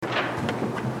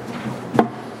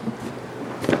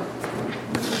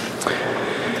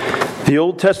The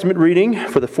Old Testament reading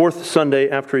for the fourth Sunday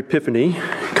after Epiphany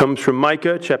comes from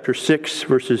Micah chapter 6,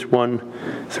 verses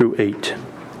 1 through 8.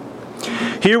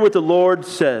 Hear what the Lord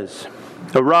says.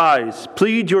 Arise,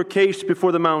 plead your case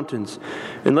before the mountains,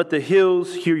 and let the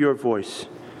hills hear your voice.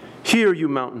 Hear, you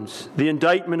mountains, the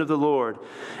indictment of the Lord,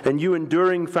 and you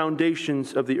enduring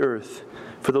foundations of the earth.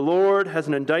 For the Lord has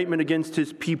an indictment against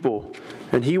his people,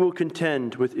 and he will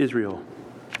contend with Israel.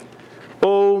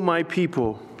 O my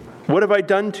people, what have I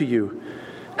done to you?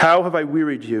 How have I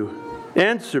wearied you?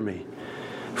 Answer me.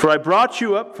 For I brought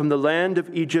you up from the land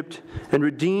of Egypt and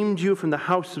redeemed you from the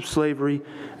house of slavery,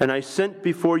 and I sent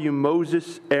before you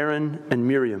Moses, Aaron, and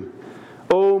Miriam.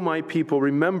 O my people,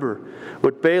 remember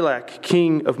what Balak,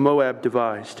 king of Moab,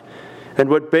 devised, and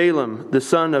what Balaam, the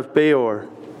son of Beor,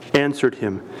 answered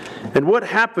him, and what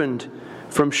happened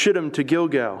from Shittim to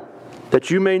Gilgal, that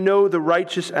you may know the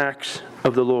righteous acts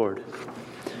of the Lord.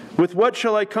 With what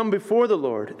shall I come before the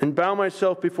Lord and bow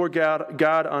myself before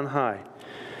God on high?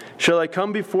 Shall I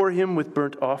come before him with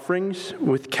burnt offerings,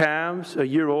 with calves a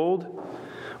year old?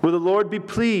 Will the Lord be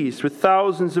pleased with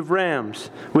thousands of rams,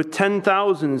 with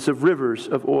 10,000s of rivers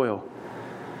of oil?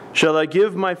 Shall I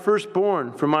give my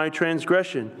firstborn for my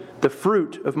transgression, the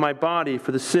fruit of my body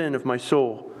for the sin of my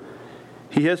soul?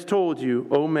 He has told you,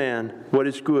 O man, what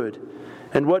is good.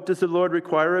 And what does the Lord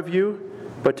require of you?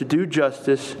 But to do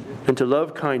justice, and to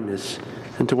love kindness,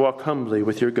 and to walk humbly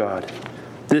with your God.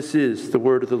 This is the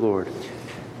word of the Lord.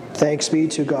 Thanks be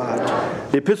to God.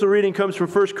 The epistle reading comes from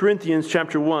 1 Corinthians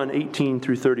chapter 1, 18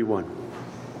 through 31.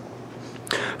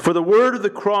 For the word of the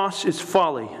cross is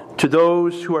folly to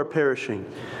those who are perishing,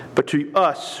 but to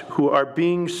us who are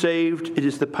being saved it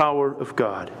is the power of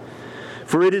God.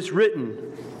 For it is written,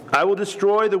 I will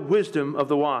destroy the wisdom of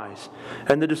the wise,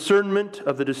 and the discernment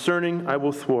of the discerning I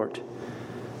will thwart.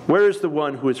 Where is the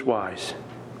one who is wise?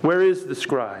 Where is the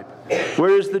scribe?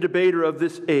 Where is the debater of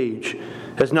this age?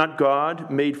 Has not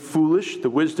God made foolish the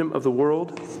wisdom of the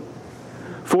world?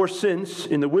 For since,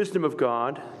 in the wisdom of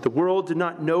God, the world did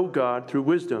not know God through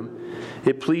wisdom,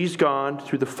 it pleased God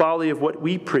through the folly of what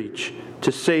we preach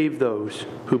to save those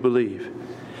who believe.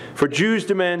 For Jews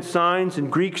demand signs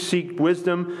and Greeks seek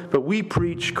wisdom, but we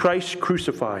preach Christ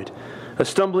crucified, a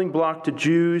stumbling block to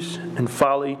Jews and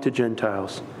folly to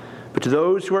Gentiles. But to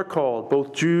those who are called,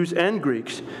 both Jews and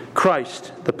Greeks,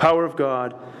 Christ, the power of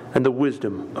God and the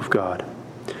wisdom of God.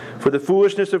 For the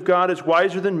foolishness of God is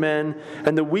wiser than men,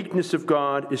 and the weakness of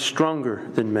God is stronger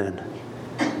than men.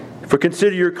 For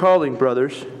consider your calling,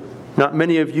 brothers. Not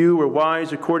many of you were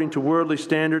wise according to worldly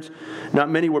standards. Not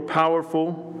many were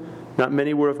powerful. Not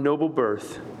many were of noble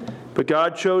birth. But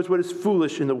God chose what is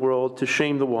foolish in the world to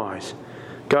shame the wise.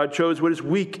 God chose what is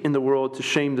weak in the world to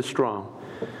shame the strong.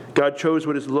 God chose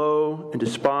what is low and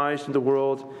despised in the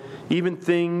world, even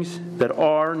things that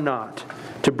are not,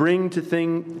 to bring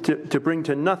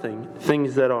to nothing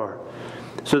things that are,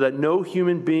 so that no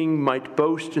human being might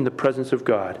boast in the presence of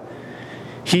God.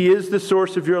 He is the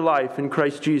source of your life in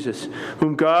Christ Jesus,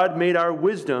 whom God made our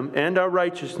wisdom and our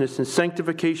righteousness and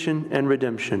sanctification and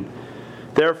redemption.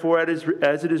 Therefore,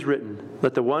 as it is written,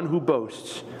 let the one who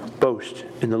boasts, boast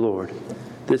in the Lord.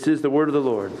 This is the word of the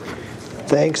Lord.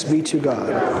 Thanks be to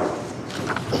God.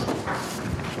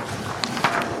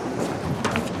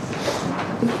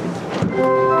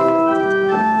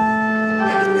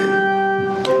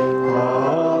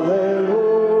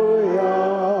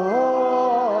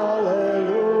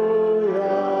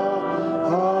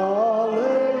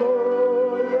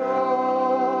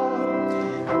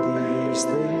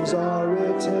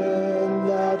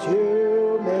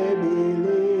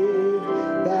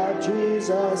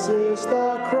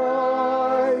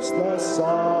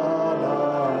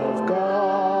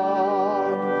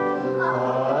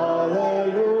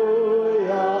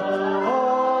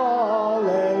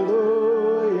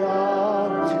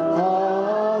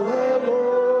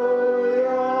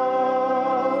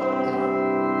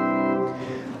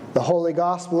 The Holy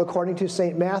Gospel according to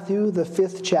St. Matthew, the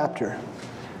 5th chapter.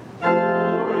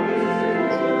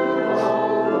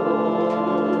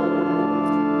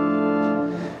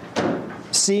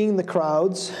 Seeing the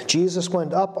crowds, Jesus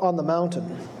went up on the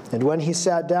mountain, and when he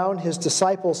sat down, his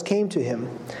disciples came to him.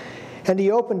 And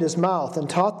he opened his mouth and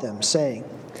taught them, saying,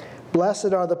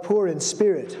 Blessed are the poor in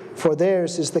spirit, for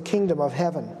theirs is the kingdom of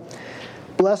heaven.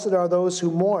 Blessed are those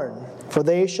who mourn, for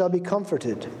they shall be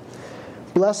comforted.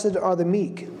 Blessed are the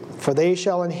meek, for they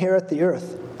shall inherit the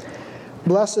earth.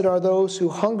 Blessed are those who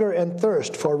hunger and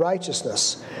thirst for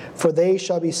righteousness, for they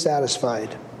shall be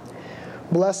satisfied.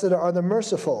 Blessed are the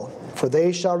merciful, for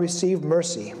they shall receive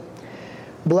mercy.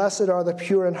 Blessed are the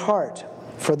pure in heart,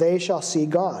 for they shall see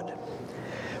God.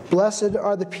 Blessed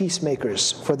are the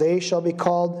peacemakers, for they shall be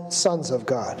called sons of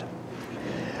God.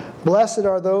 Blessed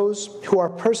are those who are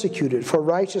persecuted for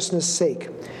righteousness' sake,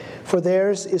 for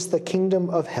theirs is the kingdom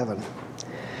of heaven.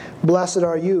 Blessed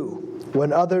are you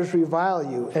when others revile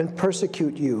you and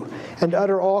persecute you and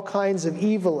utter all kinds of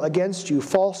evil against you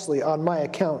falsely on my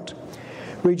account.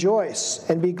 Rejoice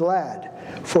and be glad,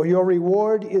 for your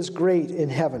reward is great in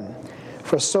heaven,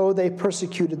 for so they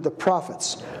persecuted the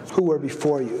prophets who were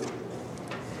before you.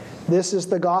 This is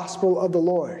the gospel of the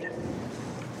Lord.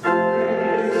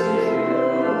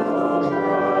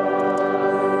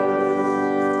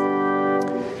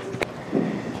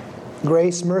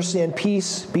 Grace, mercy, and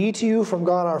peace be to you from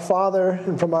God our Father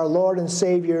and from our Lord and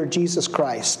Savior, Jesus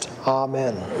Christ.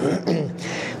 Amen.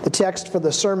 The text for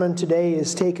the sermon today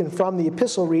is taken from the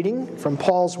epistle reading, from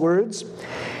Paul's words,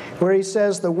 where he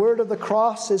says, "The word of the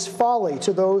cross is folly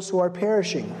to those who are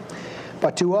perishing,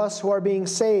 but to us who are being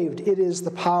saved, it is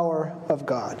the power of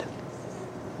God."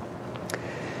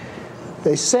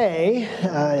 They say,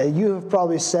 you have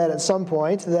probably said at some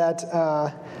point, that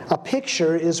a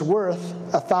picture is worth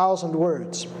 1,000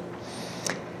 words.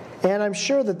 And I'm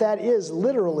sure that that is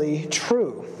literally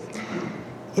true.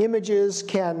 Images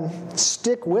can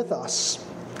stick with us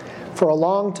for a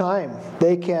long time.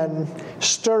 They can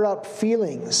stir up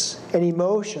feelings and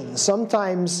emotions,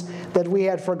 sometimes that we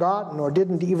had forgotten or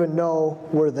didn't even know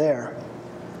were there.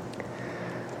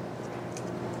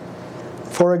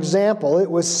 For example, it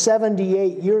was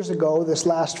 78 years ago this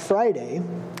last Friday,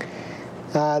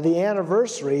 the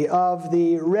anniversary of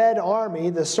the Red Army,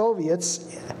 the Soviets,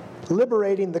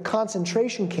 liberating the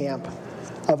concentration camp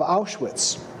of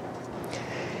Auschwitz.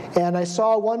 And I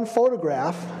saw one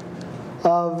photograph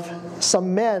of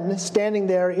some men standing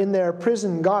there in their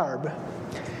prison garb,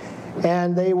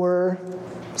 and they were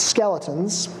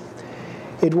skeletons.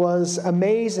 It was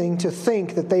amazing to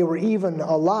think that they were even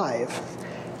alive,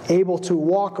 able to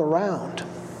walk around.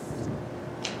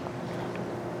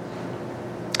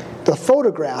 The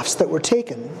photographs that were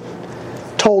taken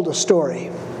told a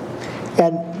story,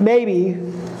 and maybe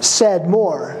said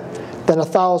more than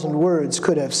 1,000 words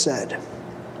could have said.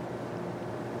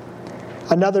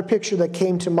 Another picture that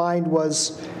came to mind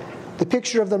was the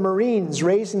picture of the Marines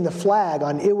raising the flag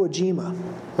on Iwo Jima,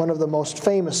 one of the most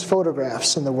famous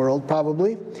photographs in the world,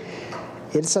 probably.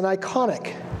 It's an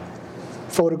iconic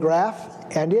photograph,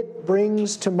 and it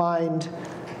brings to mind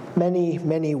many,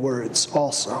 many words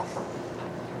also.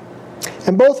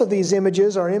 And both of these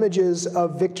images are images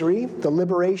of victory, the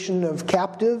liberation of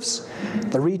captives,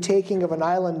 the retaking of an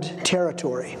island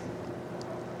territory.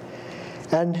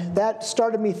 And that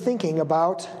started me thinking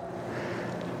about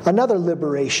another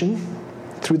liberation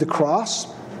through the cross,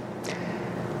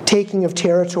 taking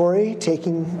territory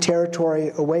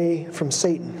away from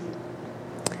Satan.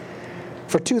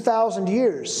 For 2,000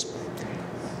 years,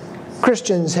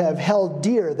 Christians have held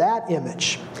dear that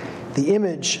image, the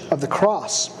image of the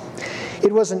cross.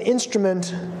 It was an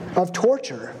instrument of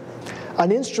torture,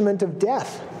 an instrument of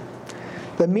death,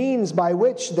 the means by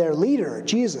which their leader,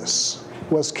 Jesus,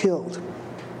 was killed.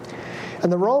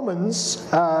 And the Romans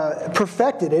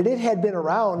perfected it. It had been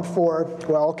around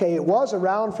it was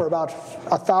around for about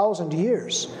 1,000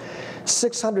 years.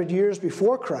 600 years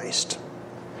before Christ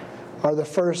are the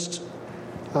first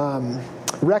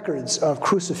records of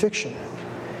crucifixion.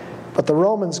 But the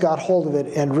Romans got hold of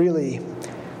it and really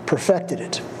perfected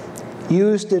it.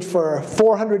 Used it for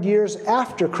 400 years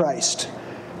after Christ,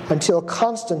 until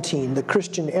Constantine, the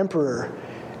Christian emperor,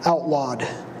 outlawed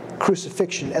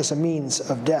crucifixion as a means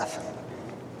of death.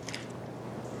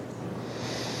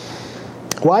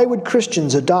 Why would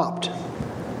Christians adopt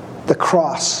the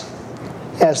cross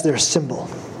as their symbol?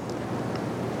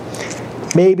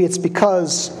 Maybe it's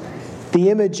because the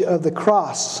image of the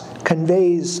cross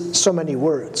conveys so many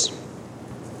words.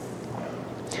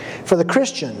 For the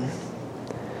Christian,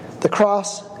 the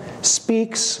cross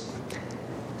speaks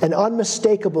an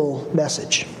unmistakable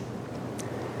message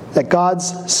that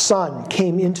God's Son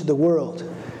came into the world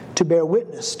to bear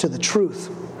witness to the truth,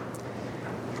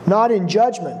 not in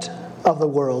judgment of the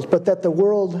world, but that the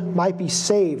world might be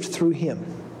saved through him.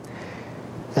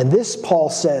 And this, Paul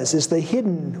says, is the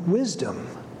hidden wisdom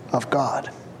of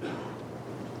God.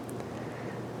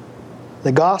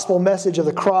 The gospel message of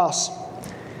the cross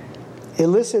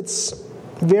elicits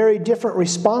very different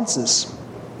responses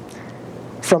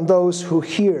from those who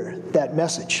hear that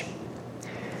message.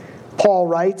 Paul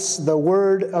writes, "The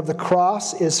word of the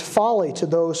cross is folly to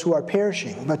those who are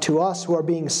perishing, but to us who are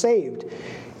being saved,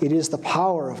 it is the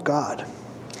power of God."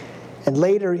 And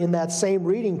later in that same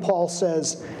reading, Paul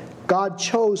says, "God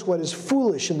chose what is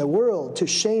foolish in the world to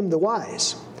shame the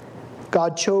wise.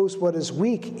 God chose what is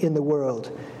weak in the world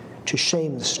to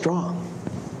shame the strong.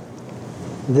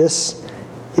 This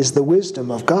is the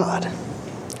wisdom of God.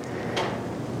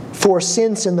 For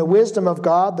since in the wisdom of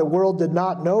God the world did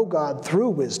not know God through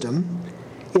wisdom,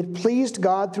 it pleased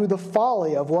God through the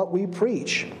folly of what we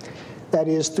preach, that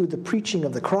is, through the preaching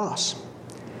of the cross,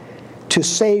 to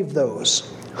save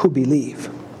those who believe.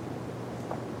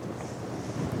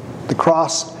 The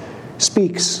cross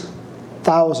speaks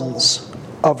thousands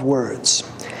of words.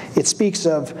 It speaks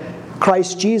of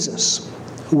Christ Jesus,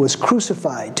 who was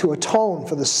crucified to atone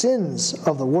for the sins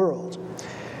of the world,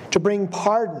 to bring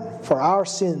pardon for our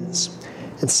sins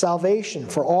and salvation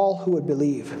for all who would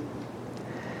believe.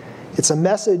 It's a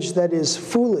message that is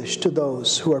foolish to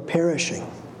those who are perishing,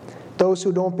 those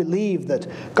who don't believe that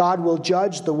God will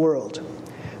judge the world,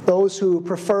 those who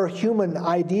prefer human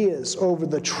ideas over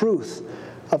the truth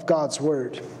of God's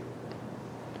word.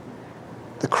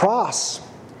 The cross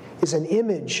is an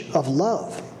image of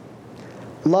love,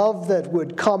 love that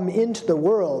would come into the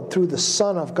world through the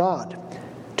Son of God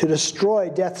to destroy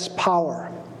death's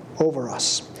power over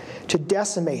us, to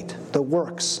decimate the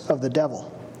works of the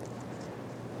devil.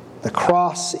 The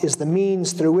cross is the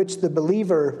means through which the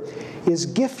believer is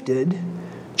gifted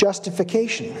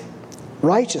justification,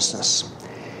 righteousness,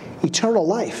 eternal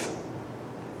life,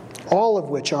 all of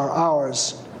which are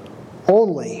ours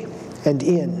only and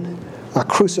in a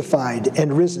crucified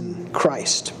and risen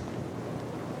Christ.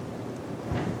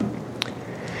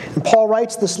 And Paul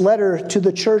writes this letter to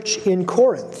the church in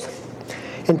Corinth.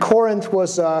 And Corinth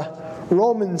was a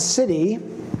Roman city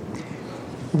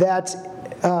that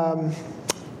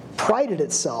prided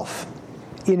itself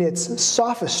in its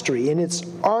sophistry, in its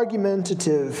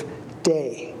argumentative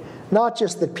day. Not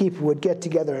just that people would get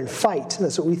together and fight,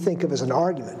 that's what we think of as an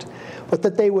argument, but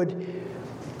that they would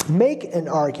make an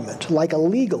argument, like a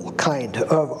legal kind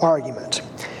of argument.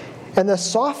 And the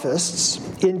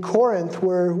sophists in Corinth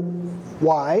were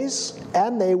wise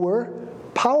and they were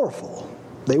powerful.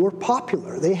 They were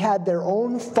popular. They had their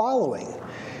own following.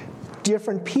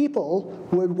 Different people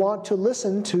would want to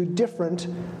listen to different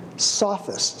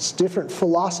sophists, different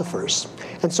philosophers.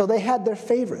 And so they had their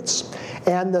favorites.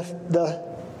 And the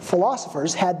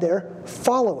philosophers had their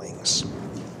followings.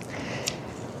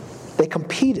 They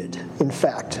competed, in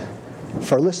fact,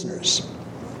 for listeners.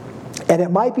 And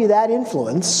it might be that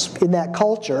influence in that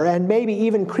culture, and maybe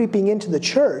even creeping into the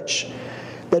church,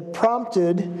 that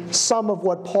prompted some of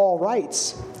what Paul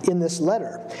writes in this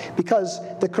letter. Because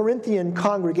the Corinthian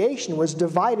congregation was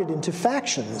divided into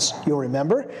factions, you'll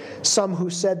remember. Some who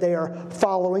said they are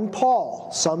following Paul,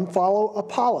 some follow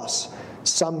Apollos,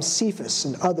 some Cephas,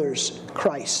 and others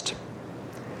Christ.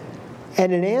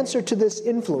 And in answer to this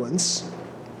influence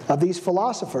of these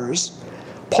philosophers,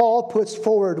 Paul puts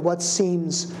forward what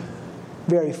seems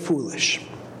very foolish.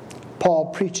 Paul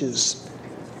preaches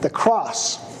the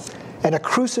cross and a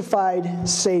crucified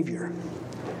Savior,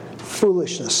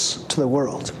 foolishness to the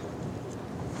world.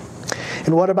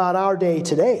 And what about our day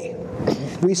today?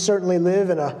 We certainly live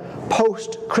in a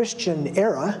post-Christian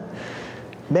era.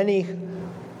 Many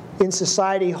in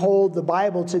society hold the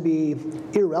Bible to be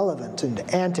irrelevant and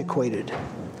antiquated.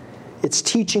 Its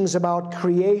teachings about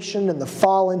creation and the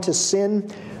fall into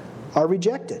sin are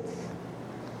rejected.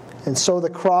 And so the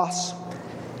cross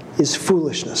is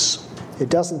foolishness. It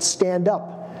doesn't stand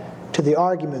up to the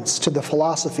arguments, to the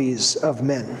philosophies of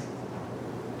men.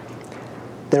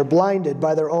 They're blinded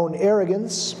by their own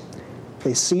arrogance.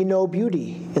 They see no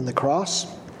beauty in the cross.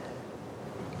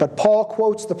 But Paul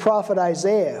quotes the prophet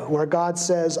Isaiah, where God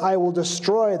says, "I will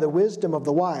destroy the wisdom of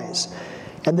the wise,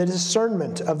 and the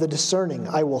discernment of the discerning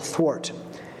I will thwart.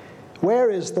 Where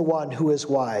is the one who is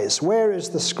wise? Where is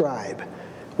the scribe?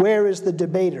 Where is the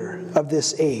debater of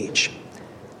this age?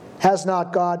 Has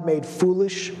not God made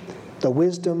foolish the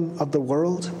wisdom of the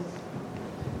world?"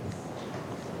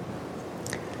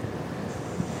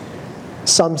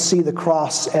 Some see the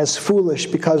cross as foolish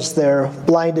because they're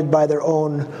blinded by their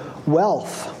own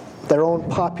wealth, their own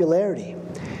popularity.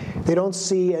 They don't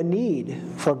see a need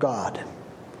for God.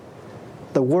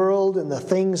 The world and the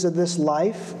things of this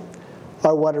life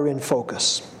are what are in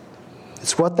focus.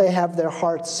 It's what they have their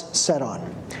hearts set on.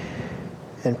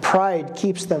 And pride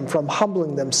keeps them from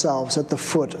humbling themselves at the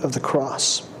foot of the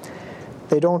cross.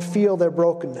 They don't feel their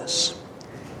brokenness.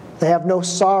 They have no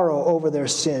sorrow over their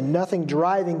sin, nothing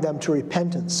driving them to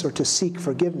repentance or to seek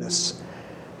forgiveness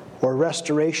or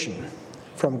restoration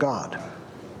from God.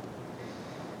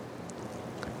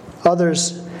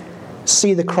 Others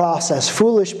see the cross as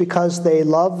foolish because they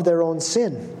love their own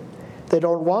sin. They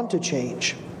don't want to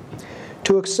change.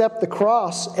 To accept the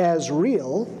cross as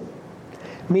real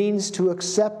means to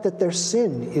accept that their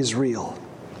sin is real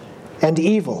and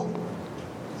evil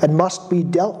and must be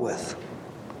dealt with.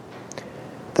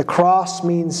 The cross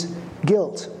means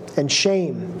guilt and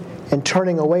shame and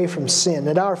turning away from sin.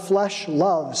 And our flesh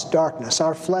loves darkness.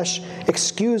 Our flesh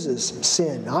excuses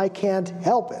sin. I can't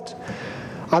help it.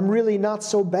 I'm really not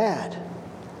so bad.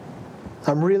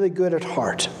 I'm really good at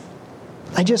heart.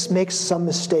 I just make some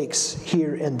mistakes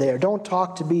here and there. Don't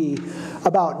talk to me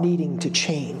about needing to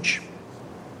change.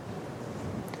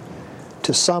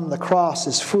 To some, the cross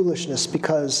is foolishness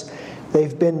because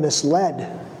they've been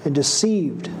misled and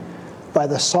deceived by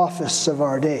the sophists of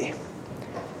our day,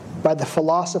 by the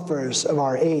philosophers of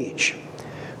our age,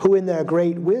 who in their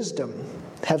great wisdom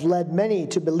have led many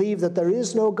to believe that there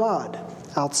is no God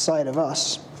outside of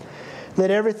us, that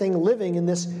everything living in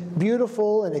this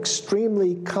beautiful and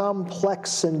extremely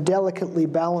complex and delicately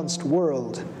balanced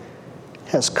world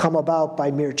has come about by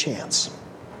mere chance.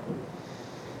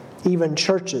 Even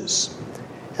churches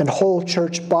and whole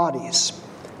church bodies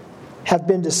have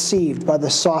been deceived by the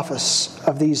sophists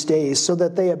of these days so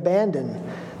that they abandon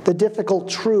the difficult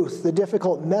truth, the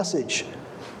difficult message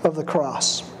of the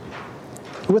cross,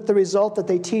 with the result that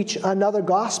they teach another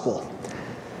gospel,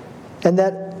 and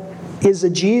that is a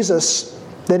Jesus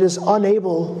that is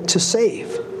unable to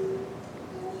save.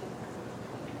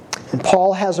 And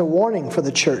Paul has a warning for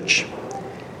the church,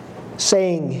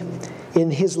 saying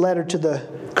in his letter to the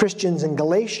Christians in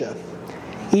Galatia,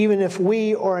 even if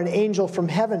we or an angel from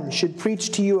heaven should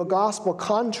preach to you a gospel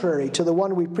contrary to the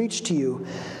one we preach to you,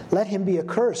 let him be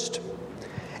accursed.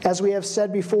 As we have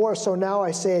said before, so now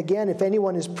I say again, if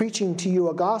anyone is preaching to you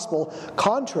a gospel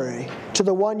contrary to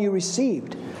the one you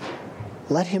received,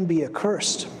 let him be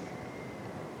accursed.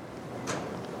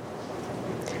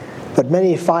 But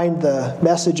many find the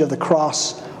message of the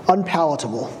cross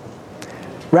unpalatable.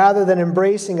 Rather than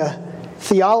embracing a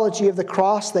theology of the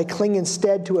cross, they cling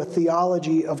instead to a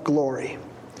theology of glory.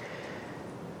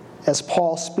 As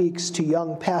Paul speaks to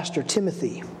young Pastor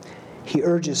Timothy, he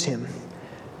urges him,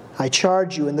 I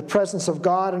charge you in the presence of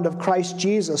God and of Christ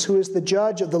Jesus, who is the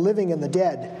judge of the living and the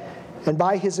dead, and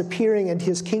by his appearing and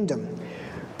his kingdom,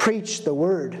 preach the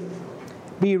word.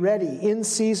 Be ready in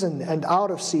season and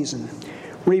out of season.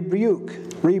 Rebuke,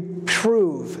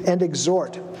 reprove, and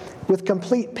exhort with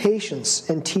complete patience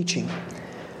and teaching.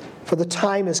 For the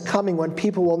time is coming when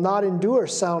people will not endure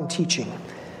sound teaching,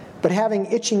 but having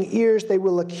itching ears, they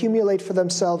will accumulate for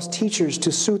themselves teachers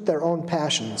to suit their own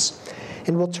passions,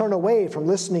 and will turn away from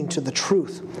listening to the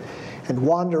truth and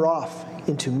wander off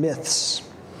into myths.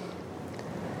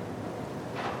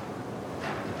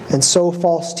 And so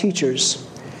false teachers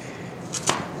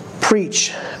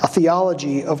preach a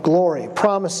theology of glory,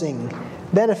 promising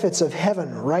benefits of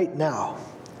heaven right now.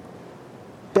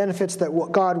 Benefits that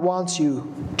God wants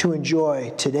you to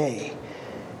enjoy today.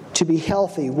 To be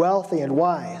healthy, wealthy, and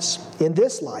wise in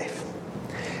this life.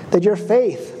 That your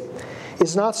faith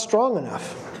is not strong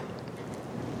enough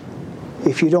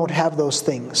if you don't have those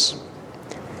things.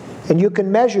 And you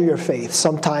can measure your faith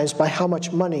sometimes by how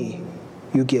much money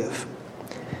you give.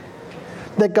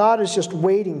 That God is just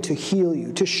waiting to heal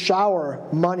you, to shower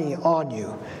money on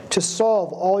you, to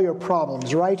solve all your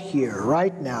problems right here,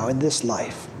 right now, in this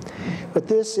life. But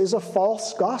this is a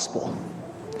false gospel.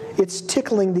 It's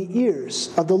tickling the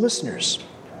ears of the listeners.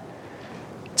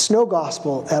 It's no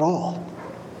gospel at all.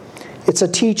 It's a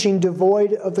teaching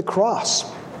devoid of the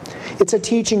cross. It's a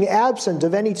teaching absent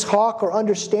of any talk or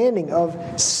understanding of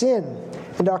sin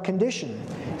and our condition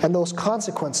and those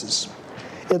consequences.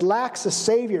 It lacks a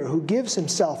Savior who gives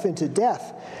himself into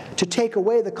death to take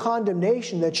away the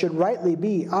condemnation that should rightly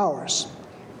be ours.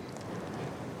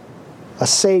 A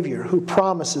Savior who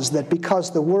promises that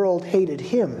because the world hated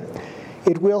him,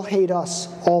 it will hate us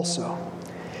also.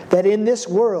 That in this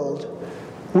world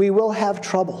we will have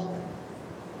trouble.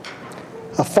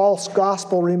 A false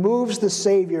gospel removes the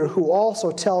Savior who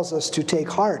also tells us to take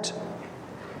heart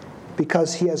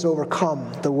because he has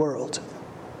overcome the world.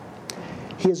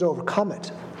 He has overcome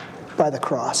it by the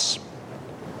cross.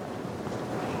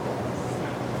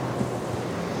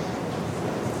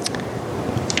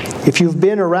 If you've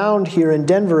been around here in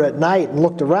Denver at night and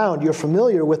looked around, you're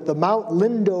familiar with the Mount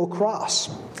Lindo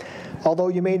Cross. Although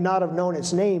you may not have known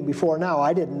its name before now,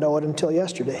 I didn't know it until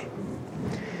yesterday.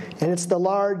 And it's the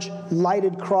large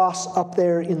lighted cross up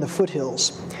there in the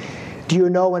foothills. Do you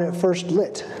know when it first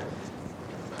lit?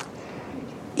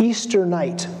 Easter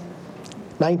night,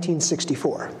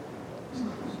 1964.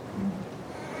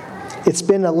 It's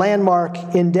been a landmark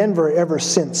in Denver ever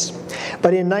since.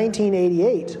 But in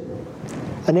 1988,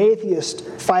 an atheist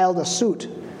filed a suit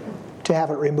to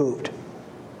have it removed.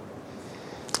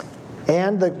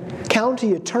 And the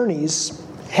county attorneys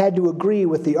had to agree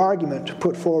with the argument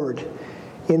put forward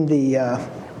in the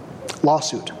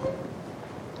lawsuit.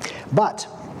 But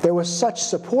there was such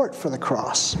support for the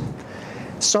cross,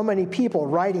 so many people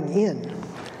writing in,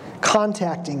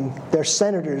 contacting their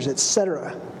senators,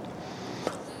 etc.,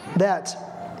 that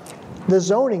the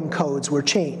zoning codes were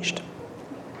changed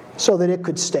so that it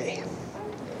could stay,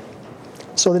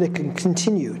 so that it could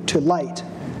continue to light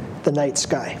the night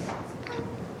sky.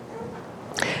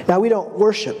 Now, we don't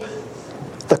worship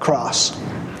the cross.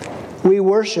 We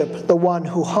worship the one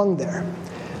who hung there,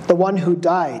 the one who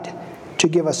died to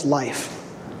give us life.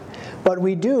 But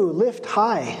we do lift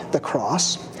high the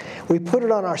cross. We put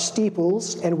it on our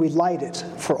steeples and we light it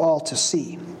for all to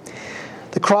see.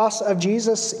 The cross of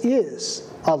Jesus is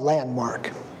a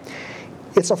landmark.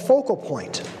 It's a focal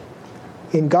point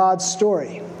in God's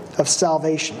story of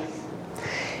salvation.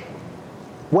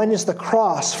 When is the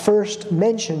cross first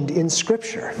mentioned in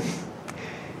Scripture?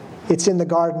 It's in the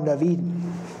Garden of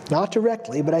Eden. Not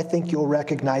directly, but I think you'll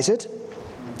recognize it.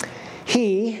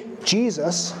 He,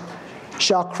 Jesus,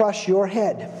 shall crush your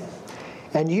head,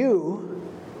 and you,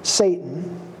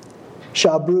 Satan,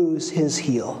 shall bruise his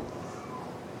heel.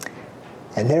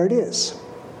 And there it is.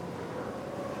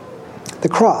 The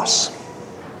cross.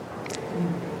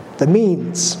 The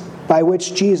means by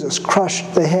which Jesus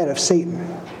crushed the head of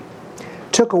Satan,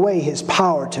 took away his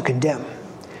power to condemn,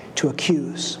 to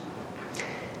accuse.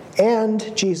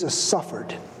 And Jesus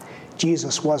suffered.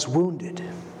 Jesus was wounded,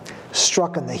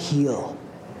 struck in the heel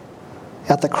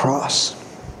at the cross.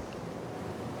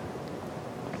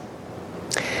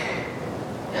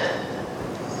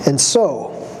 And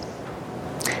so,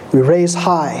 we raise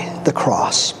high the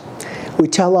cross. We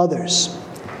tell others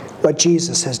what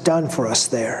Jesus has done for us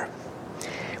there.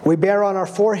 We bear on our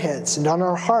foreheads and on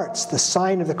our hearts the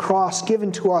sign of the cross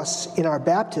given to us in our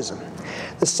baptism,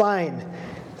 the sign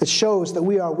that shows that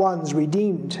we are ones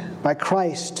redeemed by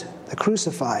Christ, the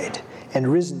crucified and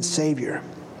risen Savior.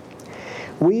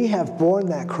 We have borne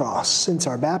that cross since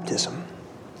our baptism,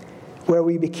 where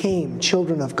we became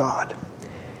children of God,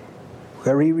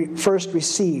 where we first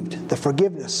received the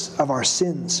forgiveness of our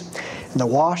sins and the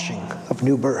washing of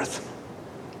new birth.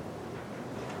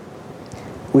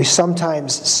 We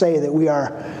sometimes say that we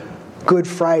are Good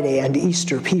Friday and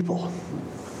Easter people,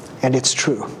 and it's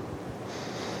true.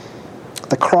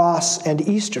 The cross and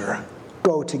Easter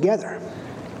go together.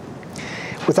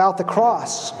 Without the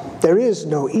cross, there is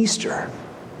no Easter.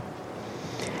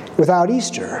 Without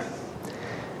Easter,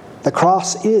 the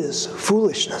cross is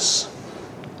foolishness.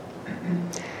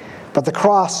 But the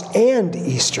cross and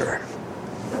Easter,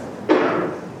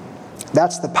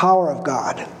 that's the power of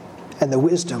God and the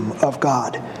wisdom of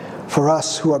God for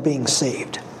us who are being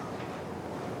saved.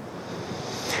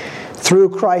 Through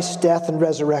Christ's death and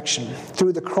resurrection,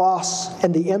 through the cross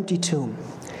and the empty tomb,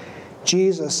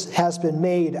 Jesus has been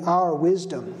made our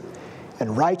wisdom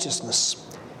and righteousness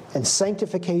and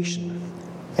sanctification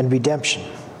and redemption.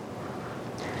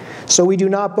 So we do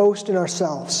not boast in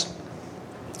ourselves.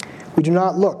 We do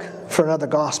not look for another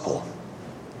gospel.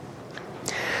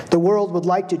 The world would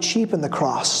like to cheapen the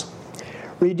cross,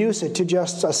 reduce it to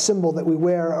just a symbol that we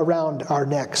wear around our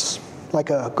necks, like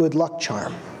a good luck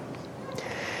charm.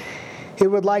 It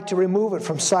would like to remove it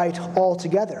from sight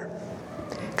altogether,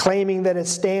 claiming that it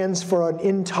stands for an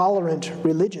intolerant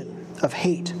religion of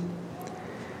hate.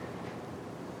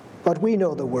 But we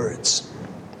know the words.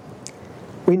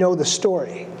 We know the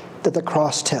story that the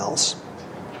cross tells.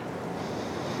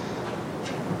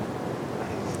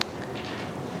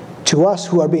 To us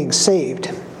who are being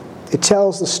saved, it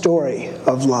tells the story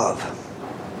of love.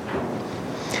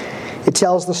 It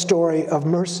tells the story of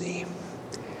mercy,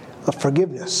 of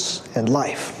forgiveness and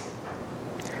life.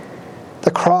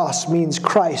 The cross means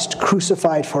Christ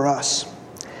crucified for us,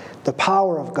 the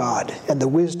power of God and the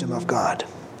wisdom of God.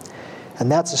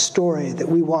 And that's a story that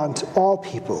we want all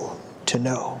people to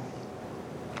know.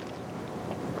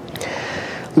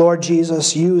 Lord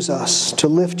Jesus, use us to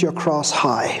lift your cross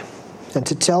high and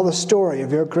to tell the story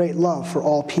of your great love for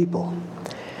all people,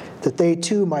 that they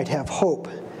too might have hope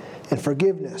and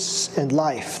forgiveness and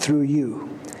life through you,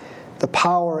 the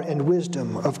power and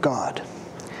wisdom of God.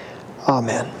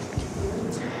 Amen.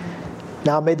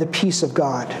 Now may the peace of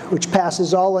God, which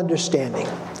passes all understanding,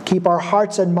 keep our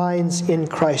hearts and minds in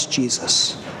Christ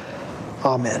Jesus.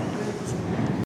 Amen.